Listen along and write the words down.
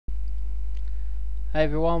Hey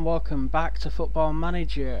everyone, welcome back to Football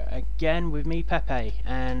Manager again with me, Pepe,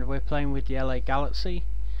 and we're playing with the LA Galaxy.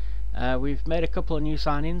 We've made a couple of new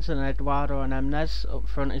signings, and Eduardo and Emnes up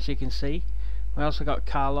front, as you can see. We also got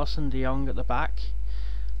Carlos and De Jong at the back,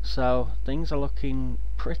 so things are looking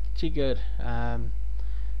pretty good. You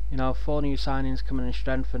know, 4 new signings coming and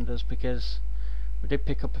strengthened us because we did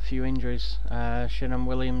pick up a few injuries. Shannon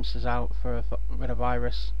Williams is out with a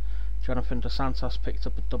virus. Jonathan Dos Santos picked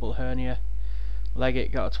up a double hernia.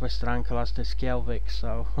 Leggett got a twisted ankle, as did Skjelvik,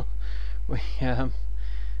 so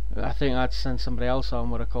I think I'd send somebody else on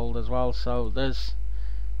with a cold as well. So there's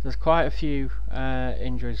quite a few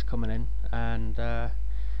injuries coming in, and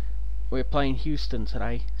we're playing Houston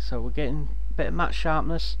today, so we're getting a bit of match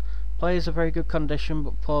sharpness. Players are very good condition,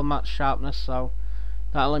 but poor match sharpness, so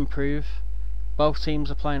that'll improve. Both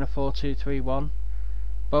teams are playing a 4-2-3-1.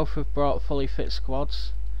 Both have brought fully fit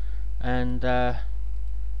squads, and I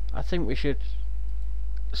think we should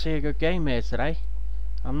see a good game here today.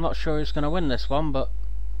 I'm not sure who's going to win this one, but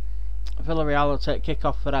Villarreal will take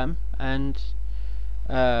kick-off for them, and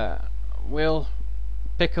we'll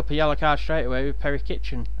pick up a yellow card straight away with Perry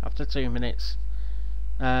Kitchen after 2 minutes,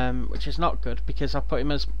 which is not good because I put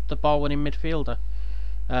him as the ball-winning midfielder.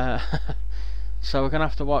 So we're going to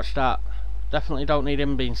have to watch that. Definitely don't need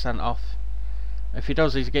him being sent off. If he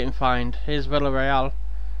does, he's getting fined. Here's Villarreal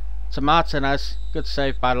to Martinez. Good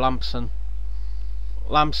save by Lampson.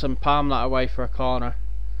 Lampson palmed that away for a corner,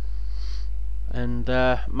 and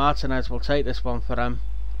Martinez will take this one for them.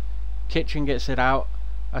 Kitchen gets it out.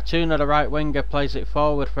 Atuna, the right winger, plays it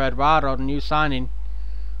forward for Eduardo, the new signing.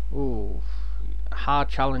 Ooh, hard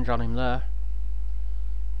challenge on him there.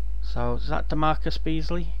 So is that DeMarcus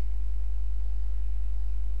Beasley?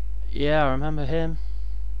 Yeah, I remember him.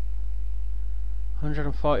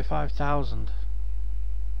 145,000.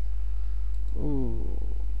 Ooh,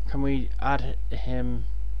 can we add him?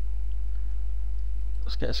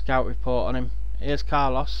 Let's get a scout report on him. Here's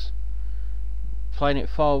Carlos playing it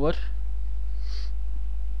forward,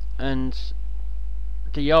 and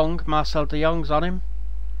De Jong, Marcel De Jong's on him.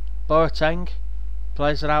 Boateng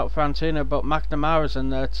plays it out for Antuna, but McNamara's in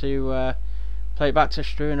there to play it back to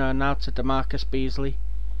Struna, and now to DeMarcus Beasley.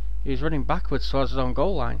 He's running backwards towards his own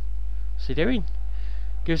goal line. What's he doing?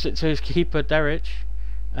 Gives it to his keeper, Derich.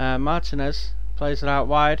 Martinez plays it out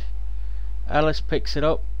wide. Ellis picks it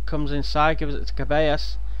up, comes inside, gives it to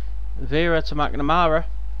Cabellas. Vera to McNamara.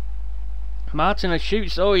 Martinez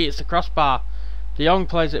shoots. Oh, he hits the crossbar. De Jong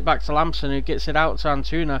plays it back to Lampson, who gets it out to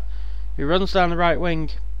Antuna, who runs down the right wing.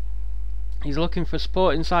 He's looking for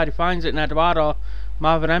support inside. He finds it in Eduardo.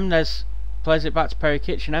 Marvin Emnes plays it back to Perry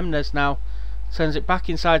Kitchen. Emnes now sends it back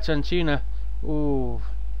inside to Antuna. Ooh,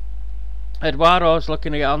 Eduardo's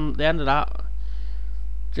looking to get on the end of that.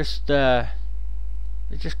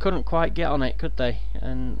 They just couldn't quite get on it, could they?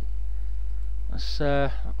 And that's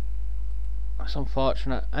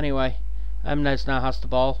unfortunate. Anyway, Emnes now has the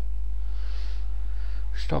ball.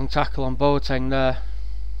 Strong tackle on Boateng there.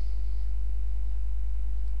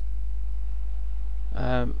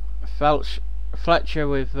 Fletcher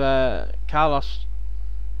with Carlos,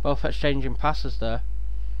 both exchanging passes there.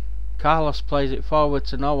 Carlos plays it forward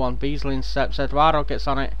to no one. Beasley intercepts. Eduardo gets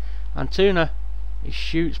on it. Antuna, he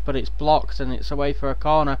shoots, but it's blocked and it's away for a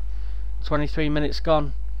corner. 23 minutes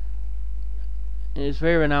gone. It's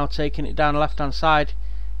Vera now taking it down the left hand side.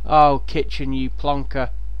 Oh, Kitchen, you plonker.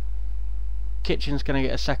 Kitchen's going to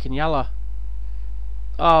get a second yellow.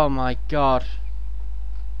 Oh my god.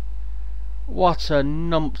 What a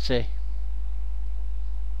numpty.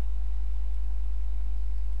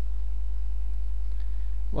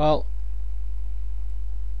 Well,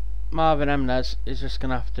 Marvin Emnes is just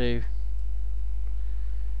going to have to...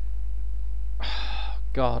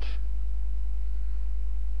 God.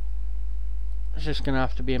 It's just going to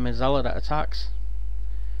have to be a Mazzella that attacks.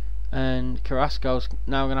 And Carrasco's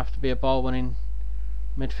now going to have to be a ball-winning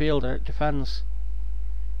midfielder that defends.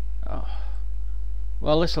 Oh.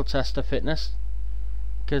 Well, this will test their fitness,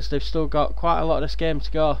 because they've still got quite a lot of this game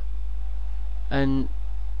to go. And,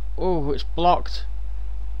 oh, it's blocked.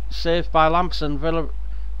 Saved by Lampson.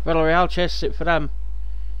 Villarreal chases it for them.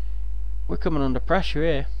 We're coming under pressure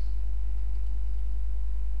here.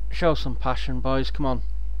 Show some passion, boys, come on.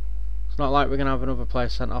 It's not like we're going to have another player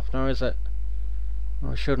sent off now, is it? No,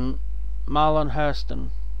 we shouldn't. Marlon Hurston.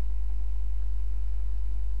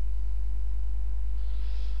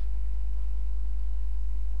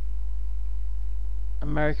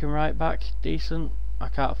 American right back, decent. I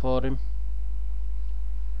can't afford him.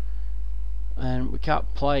 And we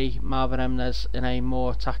can't play Marvin Emnes in a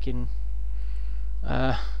more attacking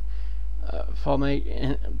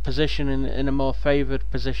position, in a more favoured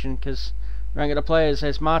position, because Rank of the players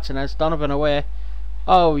is Martinez. Donovan away.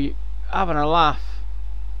 Oh, you having a laugh.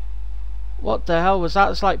 What the hell was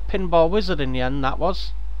that? It's like Pinball Wizard in the end, that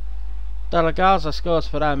was. De La Garza scores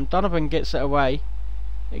for them. Donovan gets it away.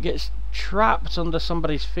 It gets trapped under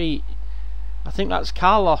somebody's feet. I think that's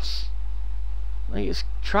Carlos. I think it's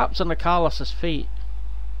trapped under Carlos's feet.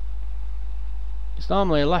 It's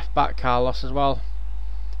normally a left back, Carlos, as well.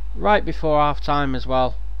 Right before half time as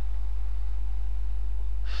well.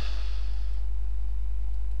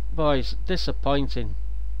 Boys, disappointing.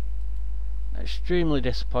 Extremely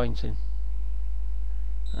disappointing.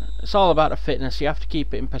 It's all about the fitness. You have to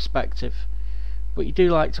keep it in perspective. But you do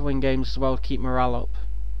like to win games as well to keep morale up.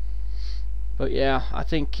 But yeah, I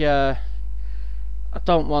think I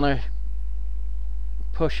don't want to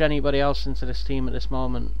push anybody else into this team at this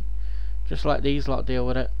moment. Just let these lot deal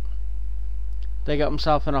with it. They got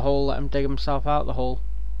himself in a hole, let him dig himself out the hole.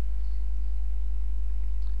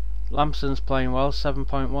 Lampson's playing well,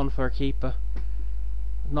 7.1 for a keeper.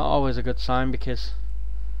 Not always a good sign because,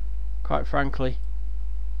 quite frankly,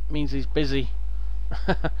 it means he's busy.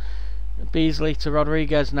 Beasley to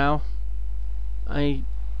Rodriguez now. He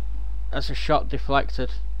has a shot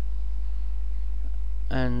deflected.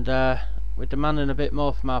 And we're demanding a bit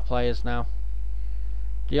more from our players now.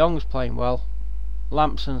 De Jong's playing well.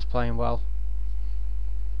 Lampson's playing well.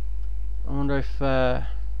 I wonder if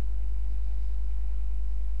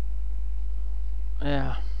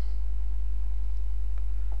yeah,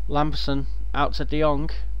 Lampson out to De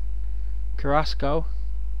Jong. Carrasco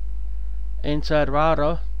into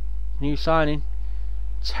Eduardo. New signing.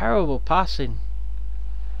 Terrible passing.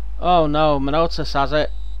 Oh no, Manotas has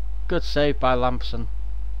it. Good save by Lampson.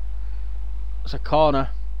 It's a corner.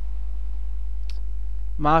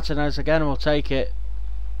 Martinez again will take it.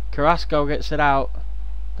 Carrasco gets it out.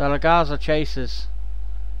 De La Garza chases.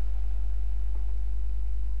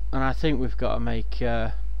 And I think we've got to make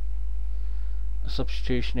a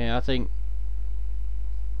substitution here. I think,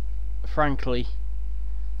 frankly,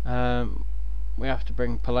 we have to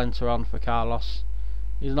bring Polenta on for Carlos.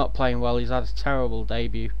 He's not playing well. He's had a terrible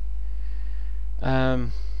debut. I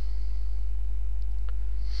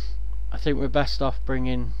think we're best off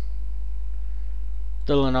bringing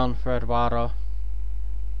Dylan on for Eduardo.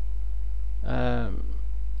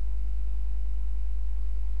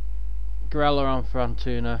 Grella on for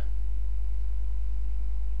Antuna.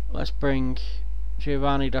 Let's bring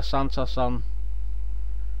Giovanni Dos Santos on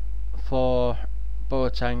for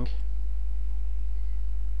Boateng.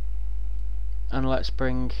 And let's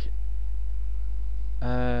bring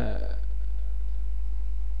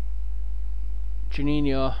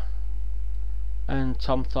Juninho and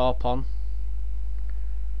Tom Thorpe on.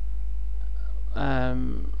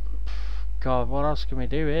 God, what else can we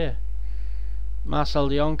do here? Marcel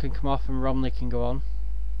de Jong can come off and Romney can go on.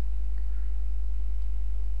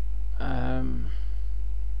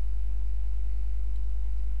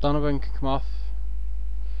 Donovan can come off.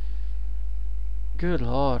 Good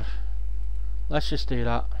lord. Let's just do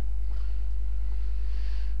that.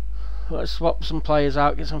 Let's swap some players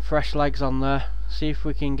out, get some fresh legs on there, see if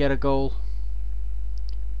we can get a goal.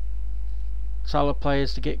 Tell the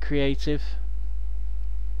players to get creative.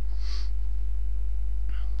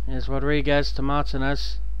 Here's Rodriguez to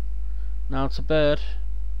Martinez. Now to Bird.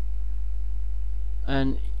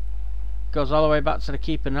 And goes all the way back to the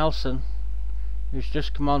keeper Nelson, who's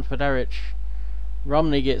just come on for Derich.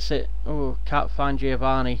 Romney gets it. Oh, can't find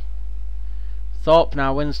Giovanni. Thorpe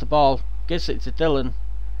now wins the ball. Gives it to Dylan.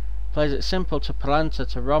 Plays it simple to Polenta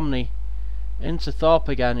to Romney. Into Thorpe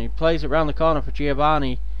again. He plays it round the corner for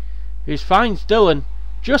Giovanni, who finds Dylan.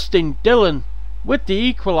 Justin Dylan with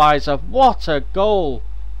the equaliser. What a goal!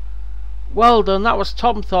 Well done. That was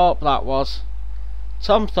Tom Thorpe, that was.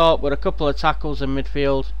 Tom Thorpe with a couple of tackles in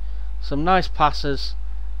midfield. Some nice passes.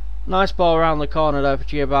 Nice ball around the corner there for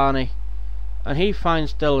Giovanni. And he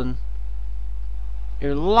finds Dylan,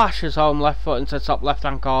 who lashes home left foot into the top left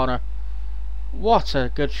hand corner. What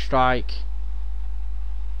a good strike.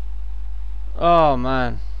 Oh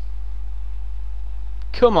man.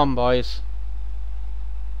 Come on boys.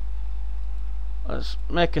 Let's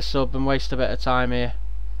make a sub and waste a bit of time here.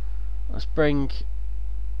 Let's bring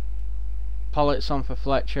Pollitt on for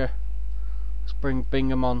Fletcher. Let's bring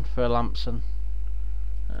Bingham on for Lampson.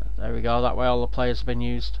 There we go, that way all the players have been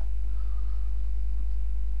used.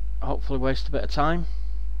 Hopefully waste a bit of time.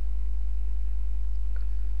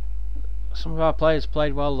 Some of our players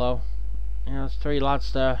played well though. You know, there's three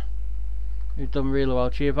lads there who've done really well.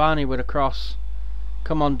 Giovanni with a cross.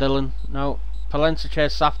 Come on Dylan. No, Polenta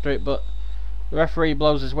chases after it, but the referee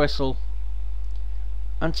blows his whistle.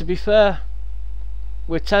 And to be fair,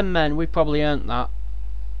 with 10 men we probably earned that.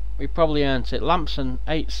 we probably earned it. Lampson,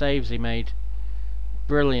 8 saves he made.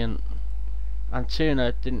 Brilliant. And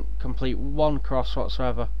Tuna didn't complete one cross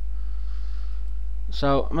whatsoever.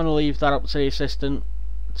 So I'm going to leave that up to the assistant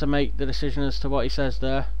to make the decision as to what he says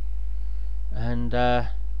there. And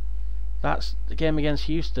that's the game against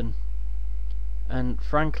Houston. And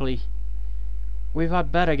frankly, we've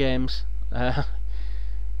had better games.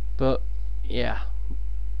 But yeah,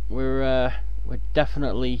 we're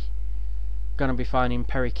definitely going to be finding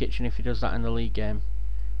Perry Kitchen if he does that in the league game.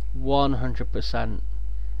 100%.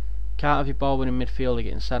 Can't have your ball winning midfielder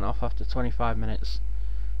getting sent off after 25 minutes.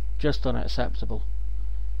 Just unacceptable.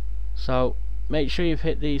 So make sure you've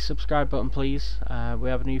hit the subscribe button, please. We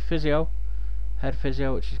have a new physio, head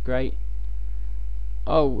physio, which is great.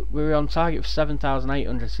 Oh, we were on target for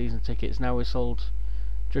 7,800 season tickets. Now we're sold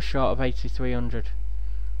just short of 8,300.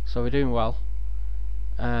 So we're doing well.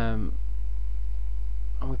 And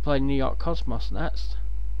we play New York Cosmos next.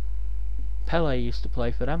 Pele used to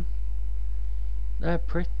play for them. They're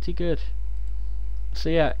pretty good. So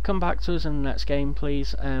yeah, come back to us in the next game,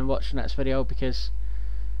 please, and watch the next video, because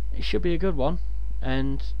it should be a good one,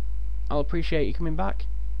 and I'll appreciate you coming back,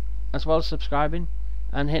 as well as subscribing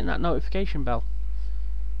and hitting that notification bell.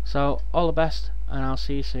 So all the best, and I'll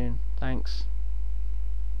see you soon. Thanks.